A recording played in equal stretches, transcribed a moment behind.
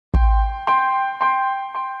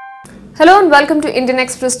Hello and welcome to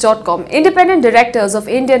IndianExpress.com. Independent directors of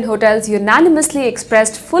Indian hotels unanimously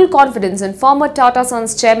expressed full confidence in former Tata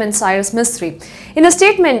Sons chairman Cyrus Mistry. In a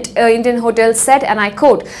statement, Indian Hotels said, and I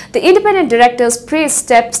quote, "The independent directors praised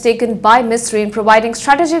steps taken by Mistry in providing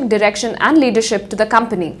strategic direction and leadership to the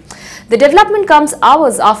company. The development comes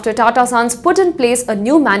hours after Tata Sons put in place a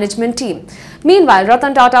new management team. Meanwhile,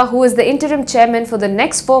 Ratan Tata, who is the interim chairman for the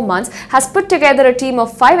next 4 months, has put together a team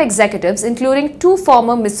of 5 executives, including 2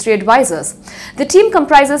 former Mistry advisors. The team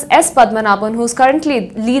comprises S. Padmanabhan, who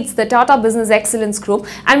currently leads the Tata Business Excellence Group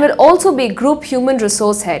and will also be Group Human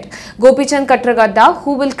Resource Head; Gopichand Katragadda,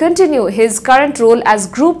 who will continue his current role as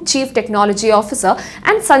Group Chief Technology Officer;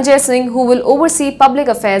 and Sanjay Singh, who will oversee public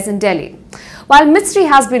affairs in Delhi. While Mistry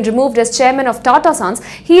has been removed as chairman of Tata Sons,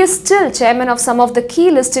 he is still chairman of some of the key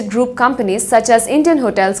listed group companies such as Indian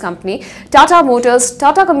Hotels Company, Tata Motors,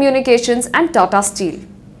 Tata Communications and Tata Steel.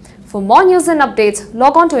 For more news and updates,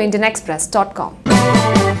 log on to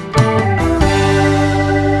IndianExpress.com.